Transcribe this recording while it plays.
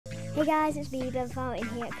Hey guys, it's me, Ben Fountain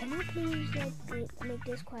here. Can I please make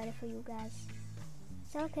this quieter for you guys?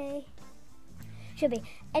 Is that okay? Should be.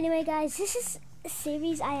 Anyway guys, this is a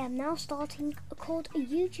series I am now starting called A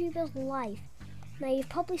YouTuber's Life. Now you've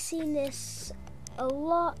probably seen this a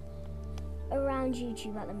lot around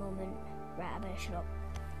YouTube at the moment. Right, I better shut up.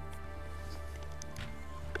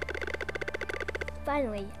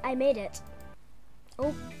 Finally, I made it.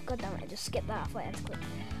 Oh, god damn it, I just skipped that halfway. I had to click.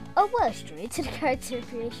 Oh, well, straight to the character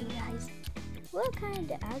creation, guys. What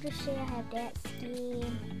kind of, I'll just say I have that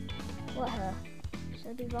skin. What her? Should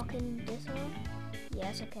I be rocking this on?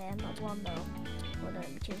 Yes, okay, I'm not blonde though. Hold on,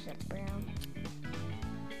 let me change that to brown.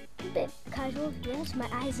 A bit casual, yes, my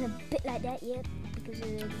eyes are a bit like that, yep, because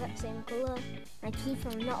they're the exact same colour. My teeth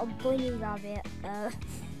are not a blingy rabbit.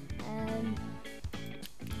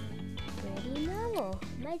 Pretty normal.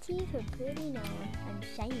 My teeth are pretty normal and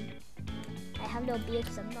shiny. I have no beard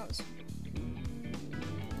because I'm not.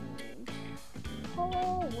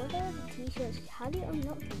 Oh, what are the t-shirts? How do you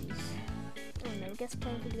unlock these? Oh no, guess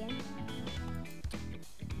playing for the game.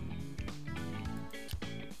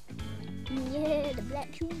 Yeah, the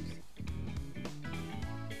black shoes.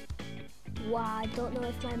 Wow, I don't know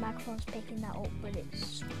if my microphone's picking that up, but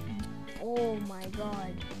it's. Oh my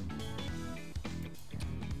god.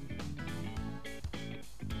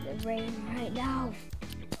 The rain right now.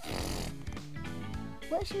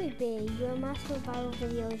 What should we be? You're a master of viral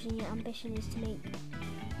videos and your ambition is to make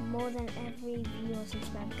more than every view or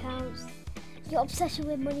subscriber counts. Your obsession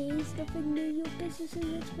with money is nothing new, your business is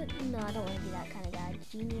rich, but no, I don't want to be that kind of guy.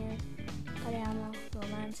 Genius, polyamor,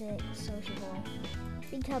 romantic, sociable. I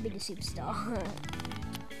think I'll be the superstar.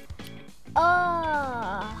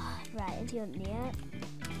 Oh, right, into your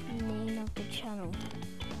name of the channel.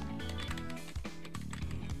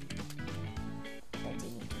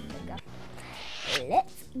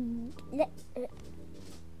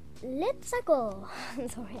 Let's go.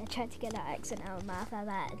 Sorry, I tried to get that accent out of my mouth.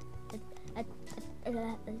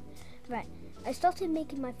 Right, I started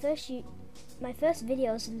making my first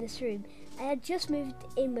videos in this room. I had just moved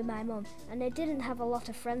in with my mum, and I didn't have a lot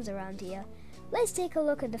of friends around here. Let's take a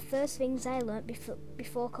look at the first things I learnt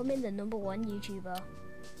before becoming the #1 YouTuber.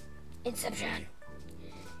 Inception.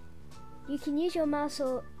 You can use your mouse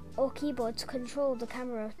or keyboard to control the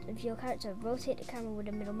camera of your character. Rotate the camera with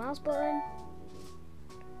the middle mouse button.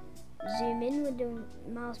 Zoom in with the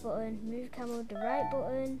mouse button. Move camera with the right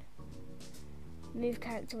button. Move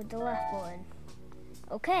character with the left button.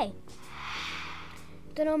 Okay.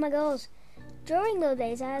 Done all my goals. During those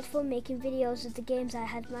days, I had fun making videos of the games I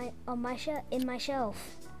had in my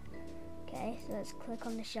shelf. Okay, so let's click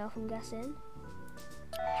on the shelf. I'm guessing.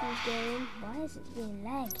 Choose game. Why is it being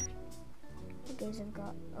lag? What games I've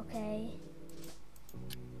got? Okay.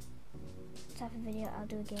 Type of video, I'll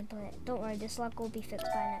do a gameplay. Don't worry, this lag will be fixed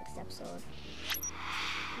by next episode.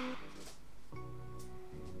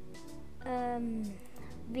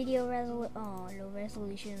 Video low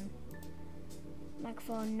resolution.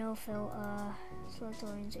 Microphone, no filter. Select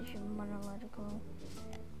orientation, monological.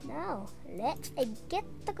 Now, let's get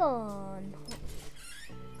the gun.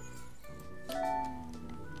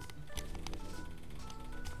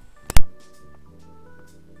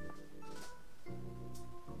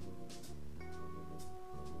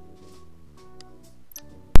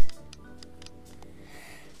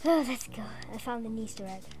 Oh, let's go. I found an Easter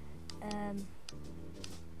egg.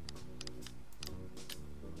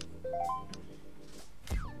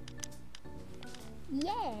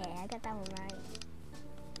 Yeah, I got that one right.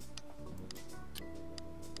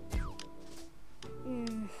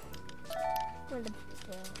 What the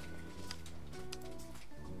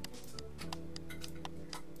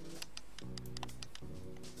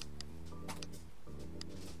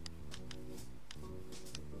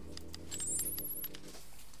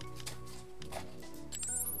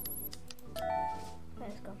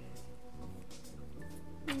Let's go.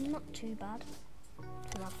 Not too bad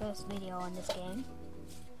for my first video on this game.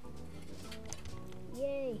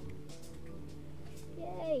 Yay!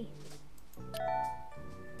 Yay!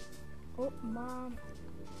 Oh, mom.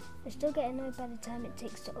 I still get annoyed by the time it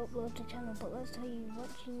takes to upload the channel, but let's tell you,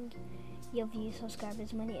 watching your views,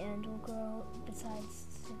 subscribers, money earned will grow besides.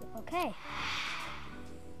 Okay.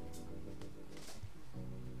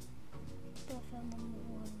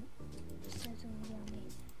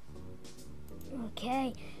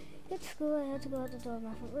 Okay. At school, I had to go out the door of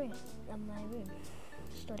my front room. My room.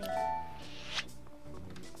 Study.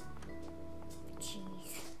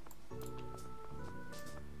 Jeez.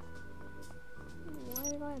 Why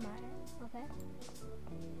am I mad? Okay.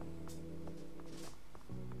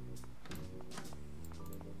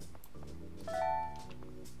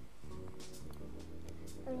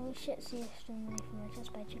 Hello, We should see a stream from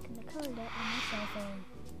just by checking the calendar on my cell phone.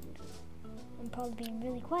 I'm probably being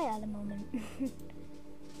really quiet at the moment.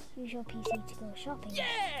 Use your PC to go shopping.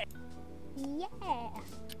 Yeah! Yeah!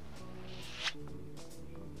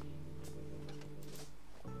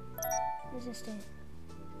 What's this do?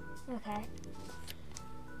 Okay.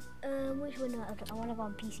 Which one? I want to go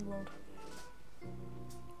on PC World.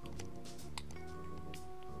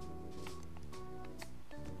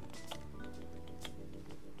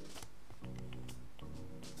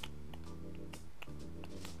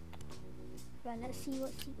 Right, let's see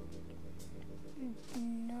what's...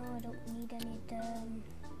 No, I don't need any don't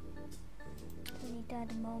need that at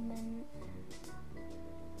the moment.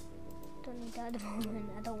 Don't need that at the moment.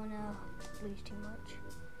 I don't want to lose too much.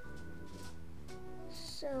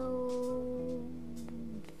 So...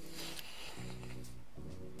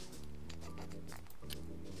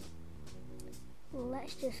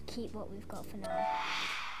 let's just keep what we've got for now.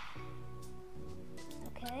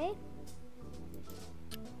 Okay.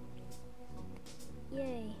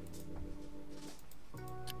 Yay.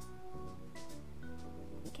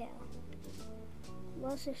 Okay.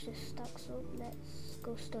 Whilst this just stacks up, let's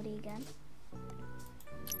go study again.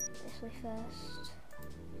 This way first.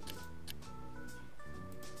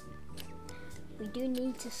 We do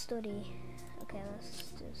need to study. Okay,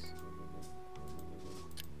 let's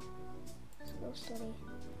go study.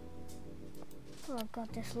 Oh god,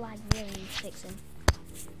 this lag really needs fixing.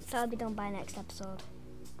 That'll be done by next episode.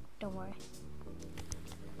 Don't worry.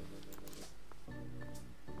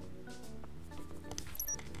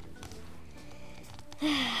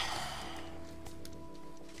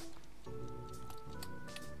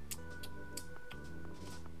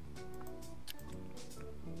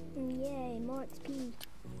 Yay, more XP.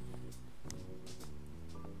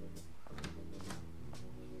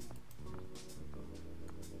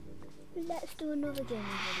 Let's do another gaming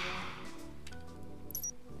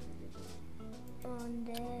video on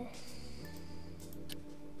this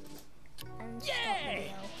and stop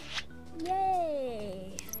video.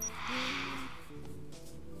 Yay!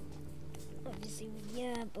 Obviously,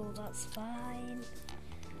 yeah, but that's fine.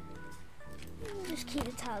 We'll just keep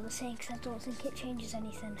the title the same because I don't think it changes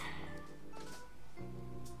anything.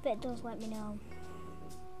 If it does, let me know.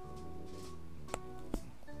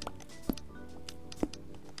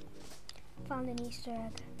 Found an Easter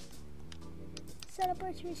egg.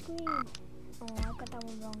 Celebratory screen. Oh, I got that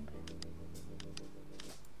one wrong.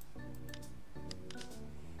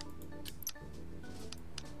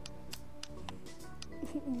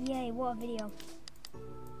 Yay, what a video.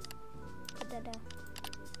 Put that down.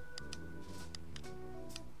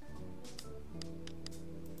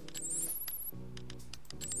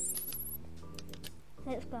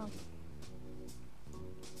 Let's go.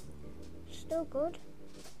 Still good.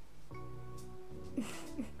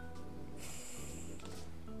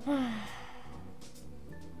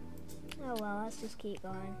 Oh well, let's just keep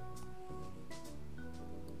going.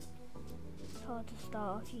 It's hard to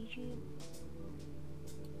start off YouTube.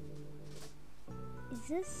 Is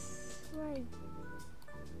this right?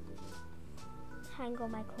 Hang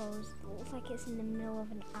on my clothes. It looks like it's in the middle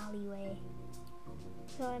of an alleyway.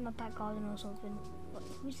 So in my back garden or something. What,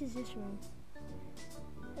 whose is this room?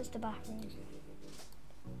 That's the bathroom.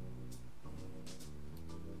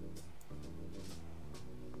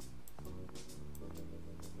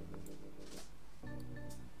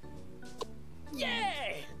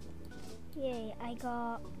 Yay! Yay, I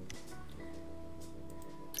got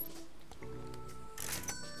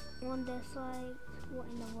one dislike. What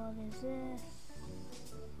in the world is this?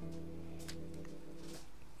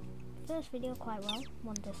 First video quite well,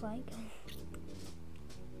 one dislike.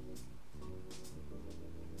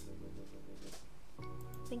 I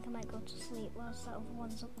think I might go to sleep whilst that other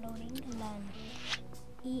one's uploading and then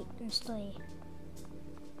eat and study.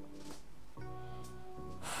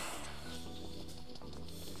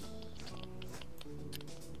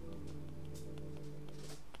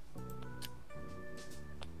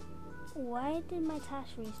 Why did my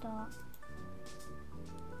task restart?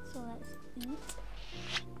 So let's eat.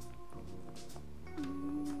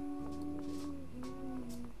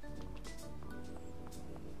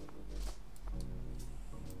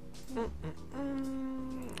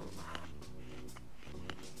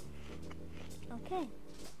 Okay.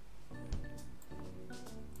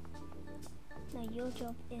 Now your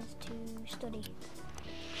job is to study.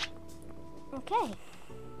 Okay.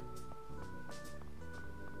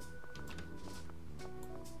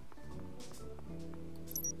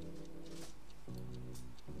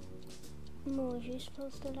 Was you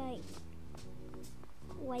supposed to like?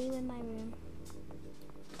 Why are you in my room?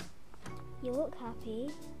 You look happy.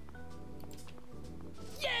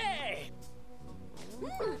 Yeah!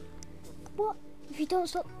 don't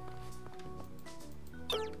stop.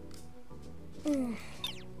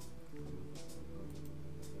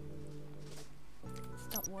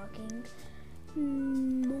 Stop working.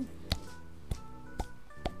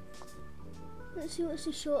 Let's see what's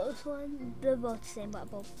the shortest one. They're both the same, but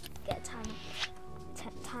I'll get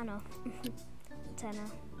Tanner.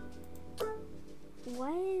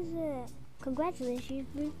 Why is it? Congratulations,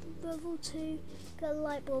 you've moved from level 2. Get a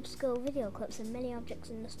light bulb skill, video clips, and many objects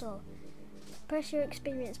in the store. Press your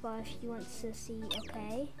experience bar if you want to see.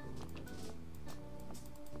 Okay.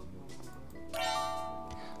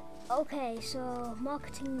 Okay, so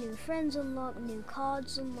marketing, new friends unlocked, new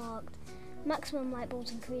cards unlocked, maximum light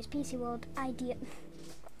bulbs increase, PC World, idea.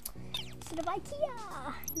 Instead of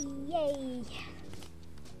IKEA! Yay!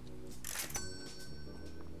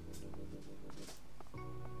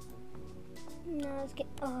 Now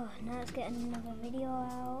let's get another video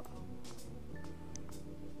out.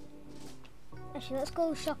 Actually, let's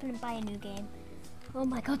go shopping and buy a new game. Oh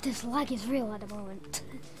my god, this lag is real at the moment.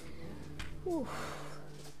 Oof.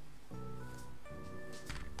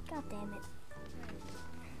 God damn it.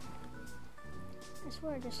 I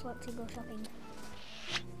swear I just like to go shopping.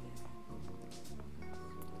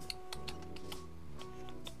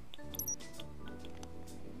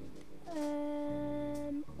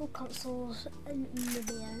 All consoles and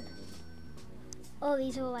video. Oh,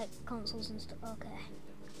 these are like consoles and stuff. Okay.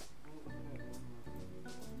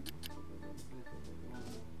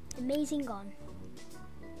 Amazing gone.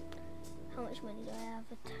 How much money do I have?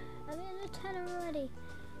 I have a 10 already.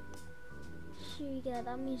 Here you go,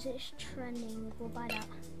 that means it's trending. We'll buy that.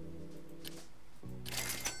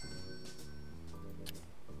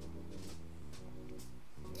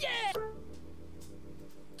 Yeah!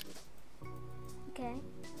 Okay.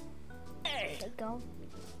 There we go.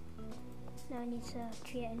 Now I need to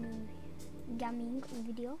create a new gaming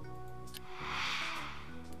video.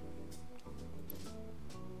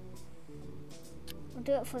 I'll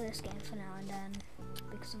do it for this game for now and then,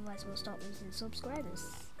 because otherwise we'll start losing subscribers.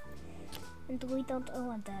 And we don't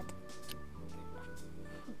want that.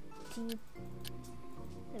 There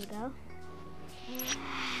we go.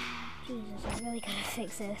 Jesus, I'm really gonna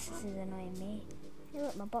fix this. This is annoying me. Hey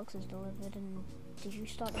look, my box is delivered and did you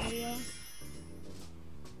start the video?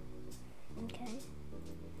 Okay.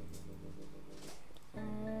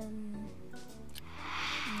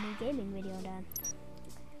 New gaming video then.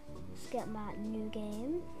 Let's get that new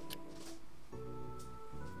game.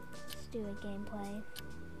 Let's do a gameplay.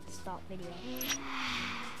 Start video.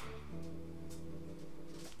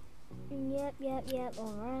 Yep.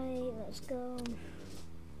 Alright, let's go.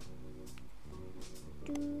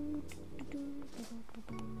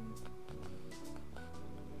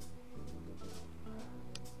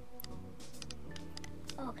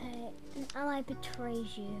 Okay, an ally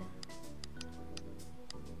betrays you.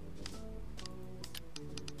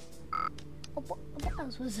 Oh, what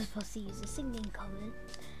else was I supposed to use? A singing comment.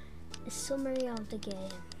 A summary of the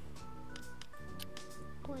game.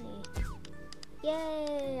 20.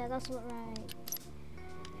 Yay, I got something right.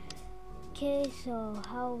 Okay, so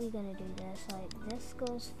how are we gonna do this? Like, this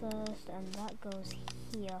goes first and that goes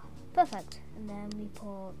here. Perfect. And then we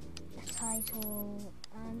put a title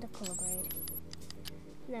and a color grade.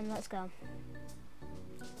 And then let's go.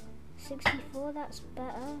 64, that's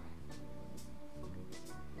better.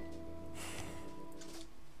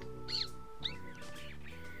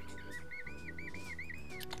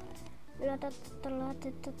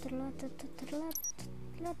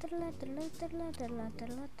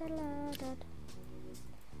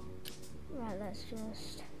 Right, let's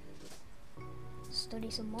just study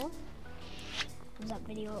some more. Once that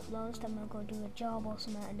video uploads, then we'll go do a job or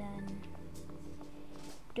something and then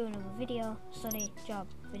do another video, study, job,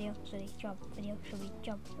 video, study, job, video, study,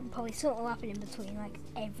 job. And probably something will happen in between, like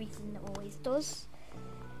everything that always does.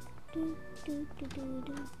 Did you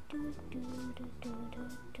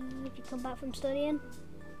come back from studying?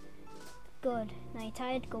 Good. Now you're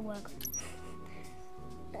tired? Go work.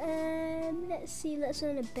 Let's see, let's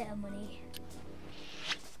earn a bit of money.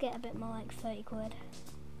 Let's get a bit more, like 30 quid.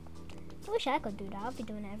 I wish I could do that. I'd be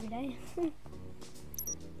doing it every day.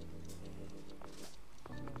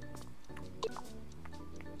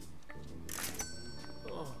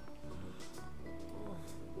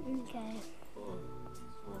 Okay.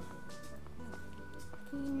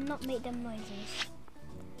 Can you not make them noises?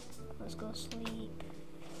 Let's go sleep.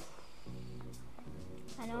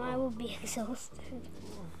 I know I will be exhausted.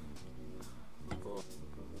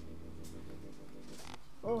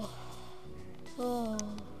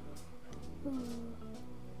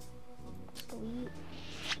 Sleep.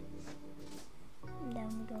 And then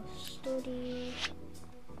we go study.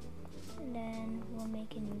 And then we'll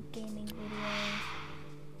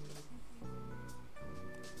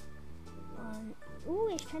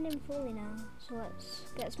fully now. So let's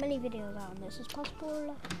get as many videos out on this as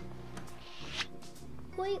possible.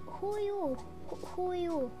 Who are you? Who are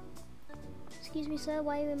you? Excuse me, sir,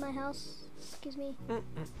 why are you in my house? Excuse me.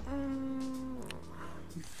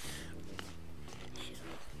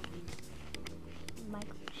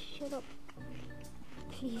 Michael, shut up.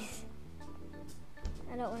 Please.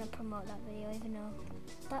 I don't want to promote that video, even though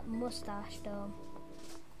that mustache though.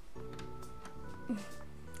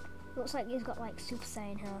 Looks like he's got like Super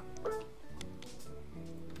Saiyan hair.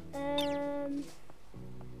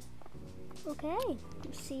 Okay,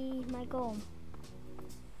 let's see my goal.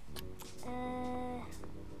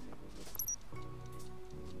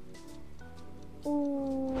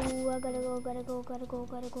 Ooh, I gotta go.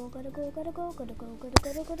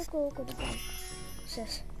 What's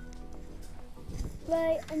this?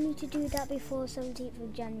 Right, I need to do that before 17th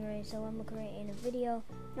of January, so I'm creating a video.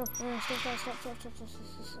 No, stop.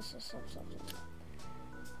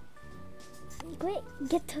 Quick,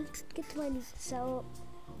 get to my new setup.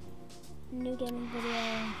 New gaming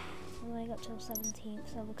video. We only got till 17th,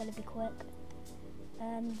 so we're gonna be quick.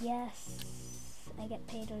 Yes, I get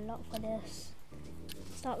paid a lot for this.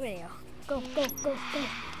 Start video. Go.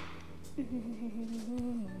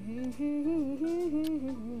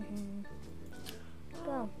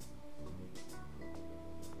 Go.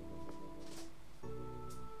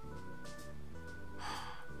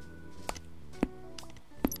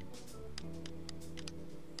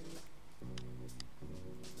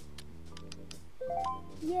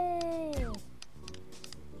 Yay!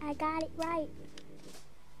 I got it right.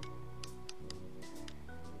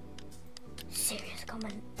 Serious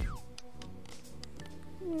comment.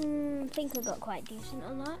 I think I got quite decent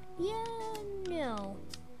on that. Yeah, no.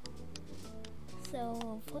 So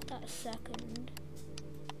I'll put that second.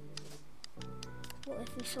 What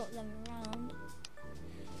if we sort them around?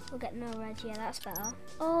 We'll get no red. Yeah, that's better.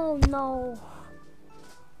 Oh no.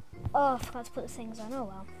 Oh, I forgot to put the things on. Oh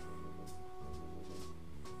well.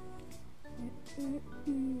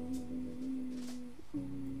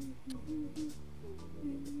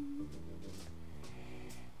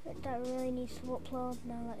 But that really needs to upload.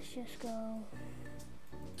 Now let's just go.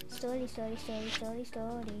 Story.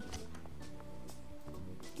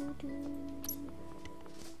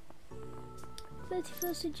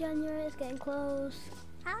 31st of January, it's getting close.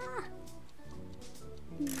 Ah!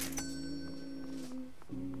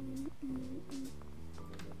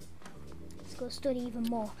 Let's go study even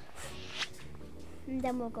more. And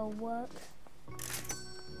then we'll go work.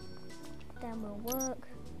 Then we'll work.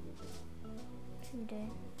 Shoe day.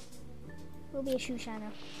 We'll be a shoe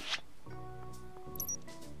shiner.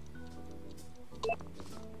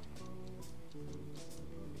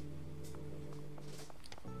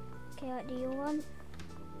 Okay, what do you want?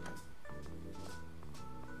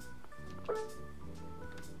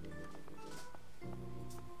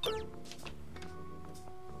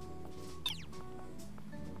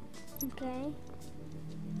 Okay.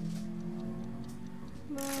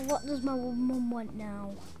 Well, what does my mum want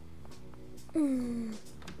now?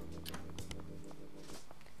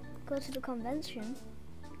 Go to the convention?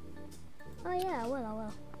 Oh yeah, I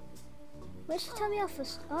will. Wait, she tell me off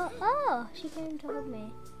first. Oh, she came to hug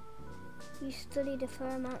me. You studied a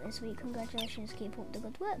fair amount this week. Congratulations, keep up the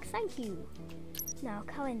good work. Thank you. Now,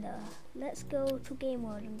 calendar. Let's go to Game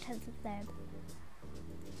World on 10th of Feb.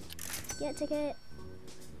 Get ticket.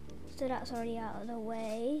 So that's already out of the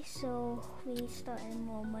way. So we need to start earning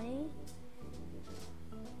more money.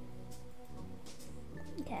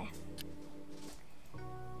 Okay.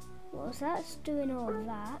 Whilst that's doing all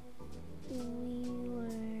that, we will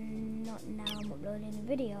not now. I'm uploading a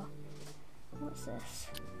video. What's this?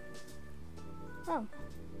 Oh.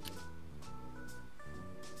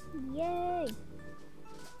 Yay!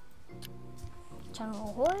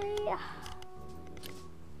 Channel ahoy!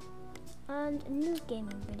 And a new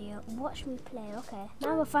gaming video. Watch me play. Okay,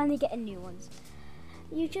 now we're finally getting new ones.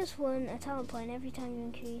 You just won a talent point every time you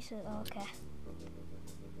increase it. Oh, okay.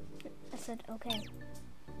 I said okay.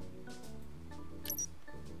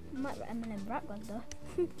 I might write Eminem Rap God though.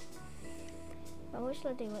 But what should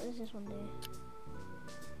I do? What does this one do?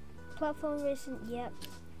 Platform racing, yep.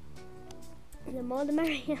 The more the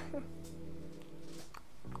merrier.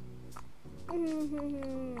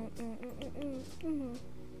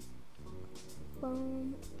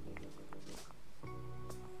 Boom.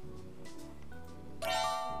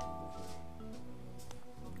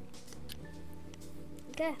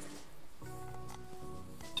 Okay.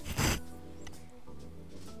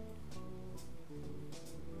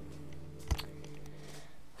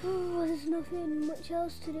 There's nothing much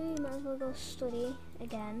else to do. Might as well go study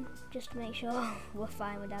again, just to make sure we're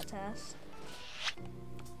fine with that test.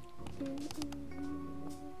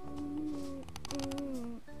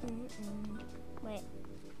 Wait.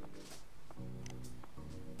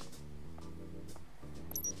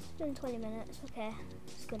 It's been 20 minutes. Okay,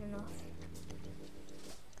 it's good enough.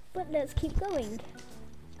 But let's keep going.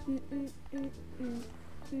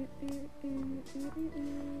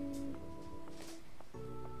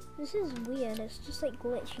 This is weird. It's just like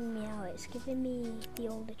glitching me out. It's giving me the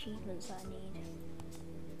old achievements that I need.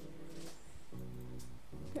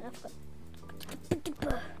 I've got.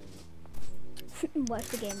 What if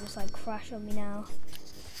the game just like crash on me now?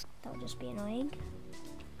 That would just be annoying.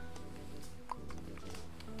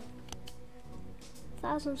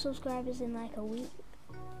 1,000 subscribers in like a week.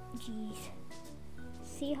 Jeez.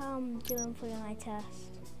 See how I'm doing for my test.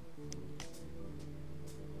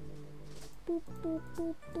 Boop, boop,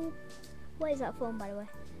 boop, boop. What is that phone, by the way?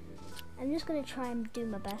 I'm just gonna try and do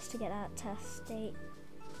my best to get that test date.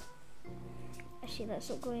 Actually, let's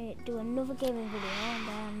do another gaming video, and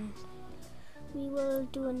then we will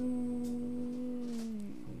do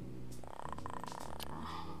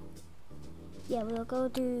yeah, we'll go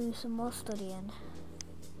do some more studying.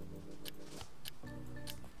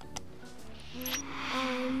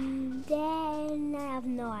 And then I have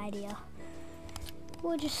no idea.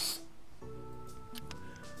 We'll just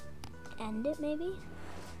end it maybe.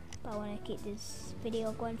 But I want to keep this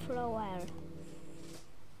video going for a while.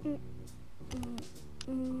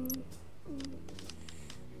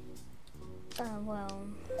 Well,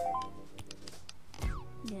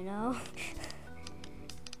 you know.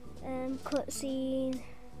 Cutscene.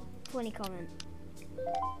 Funny comment.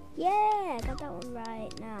 Yeah, I got that one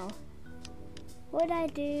right now. What would I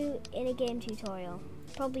do in a game tutorial?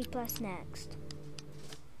 Probably press next.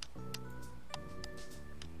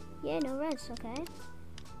 Yeah, no reds, okay.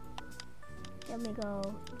 Then we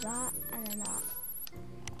go that and then that.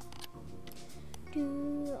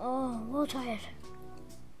 Oh, well tired.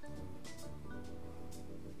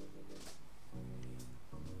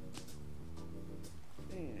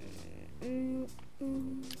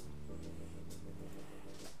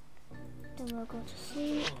 Then we'll go to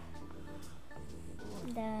sleep.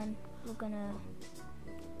 Then we're gonna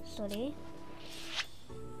study.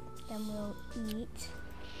 Then we'll eat.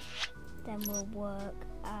 Then we'll work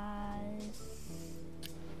as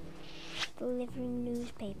delivering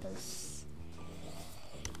newspapers.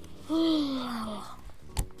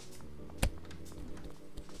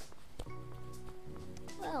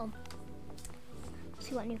 Well, let's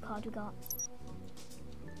see what new card we got.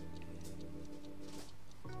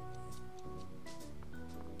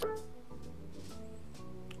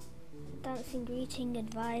 Dancing, greeting,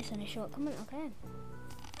 advice, and a short comment. Okay.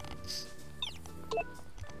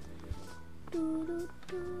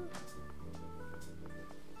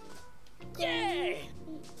 Yay!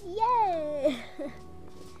 Yay!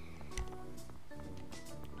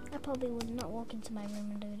 I probably would not walk into my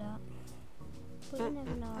room and do that. But you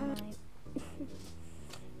never know, I might.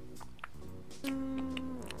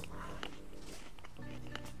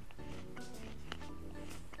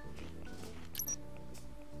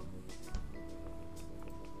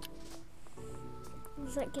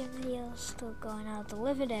 Looks like your video's still going. I'll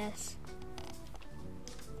deliver this.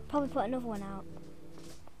 Probably put another one out.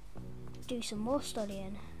 Do some more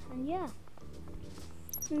studying. And yeah.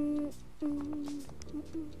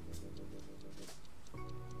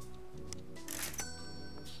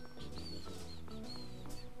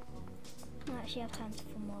 I actually have time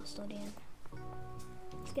for more studying.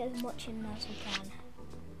 Let's get as much in as we can.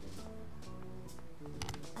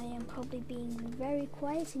 I am probably being very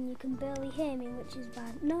quiet and you can barely hear me, which is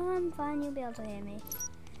bad. No, I'm fine, you'll be able to hear me.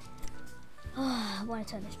 I want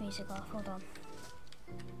to turn this music off, hold on.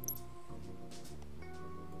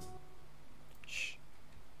 Shh.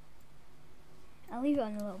 I'll leave it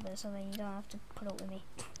on a little bit so then you don't have to put up with me.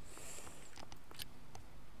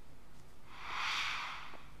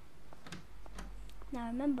 Now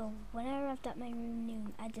remember, when I arrived at my room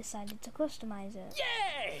noon, I decided to customize it.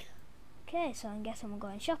 Yay! Okay, so I'm guessing we're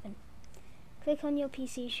going shopping. Click on your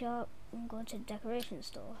PC shop and go to the decoration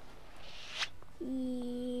store.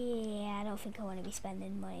 Yeah, I don't think I want to be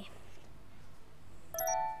spending money.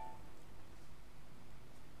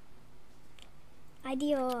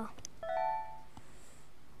 Idea.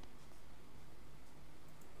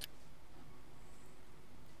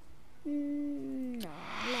 No,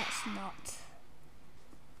 let's not.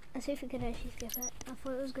 Let's see if we can actually skip it. I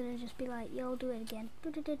thought it was going to just be like, yo, do it again. Do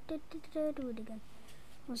it again.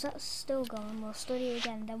 Was that still going? We'll study it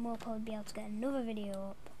again, then we'll probably be able to get another video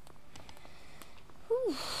up.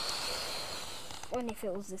 Whew. Only if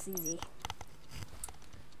it was this easy.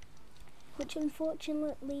 Which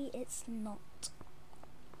unfortunately it's not.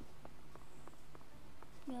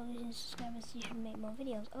 You're losing subscribers, you should make more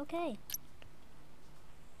videos. Okay.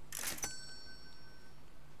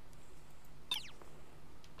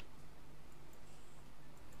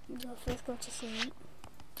 So first go to sleep.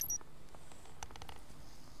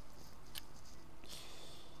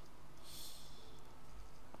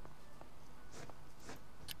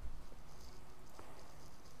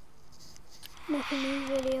 Make a new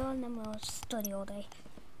video and then we'll study all day.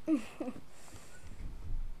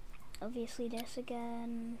 Obviously this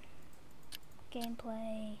again.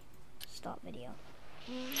 Gameplay. Start video.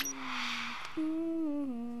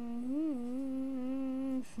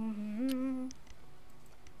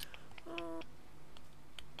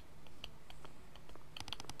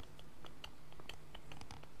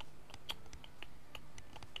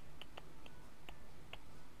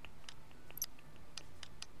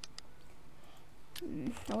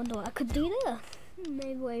 I wonder what I could do there.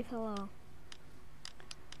 Maybe wave hello.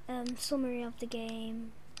 Summary of the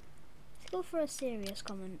game. Let's go for a serious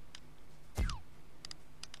comment.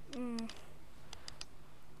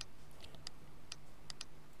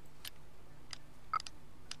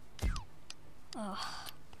 Oh.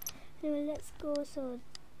 Anyway, let's go. So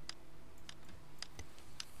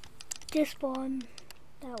this one,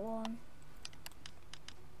 that one.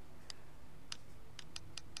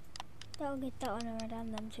 I'll get that one around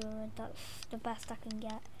and them two. That's the best I can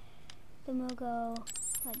get. Then we'll go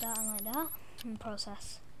like that and like that and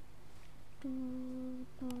process.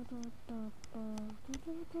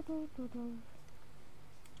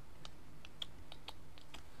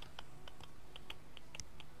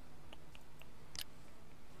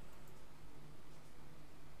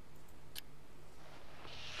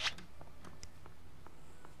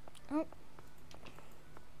 Oh.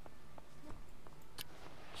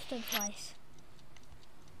 Stood twice.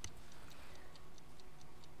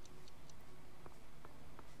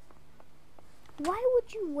 Why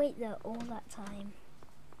would you wait there all that time?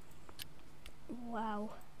 Wow.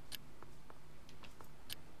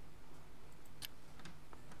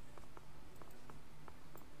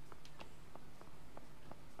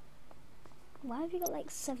 Why have you got like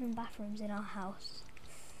 7 bathrooms in our house?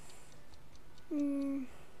 See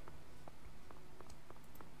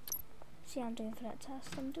how I'm doing for that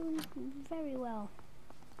test. I'm doing very well.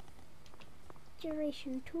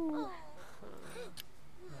 Duration 2.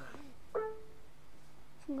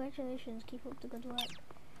 Congratulations, keep up the good work.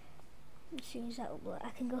 As soon as that will work,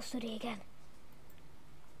 I can go study again.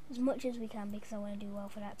 As much as we can because I want to do well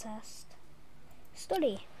for that test.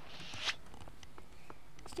 Study!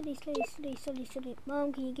 Study, study, study, study, study.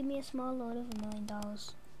 Mom, can you give me a small load of $1 million?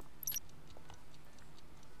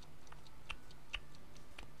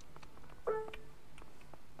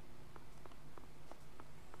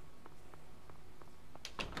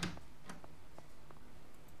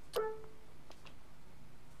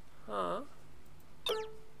 Huh?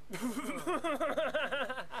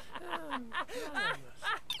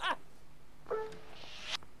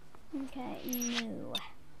 Okay, no.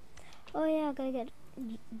 Oh yeah, I gotta get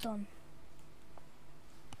done.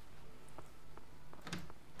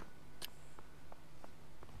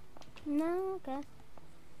 No, okay.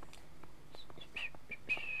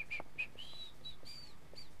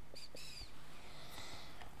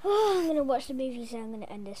 Oh, I'm gonna watch the movie, so I'm gonna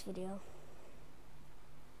end this video.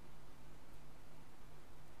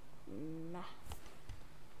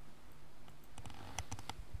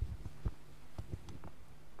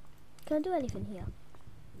 Can I do anything here?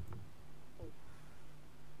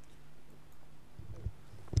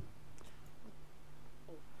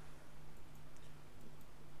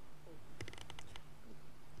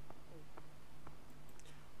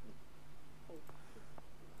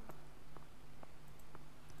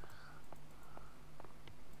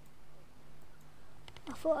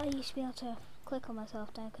 I thought I used to be able to click on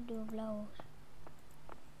myself, then I could do a vlog.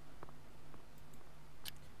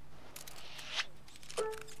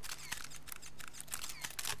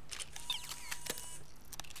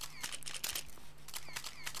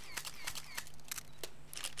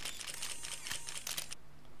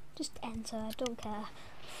 Just enter, I don't care.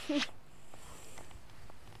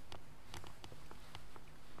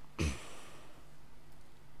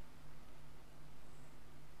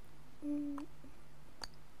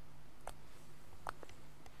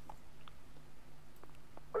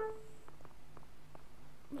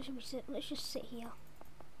 Where should we sit? Let's just sit here.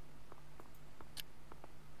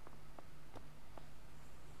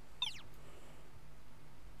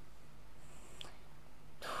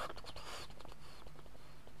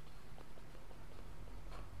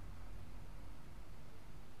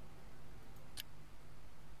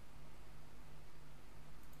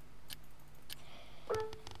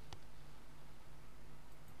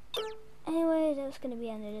 that's going to be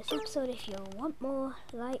the end of this episode. If you want more,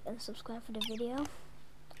 like and subscribe for the video.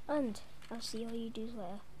 And I'll see all you dudes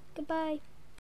later. Goodbye.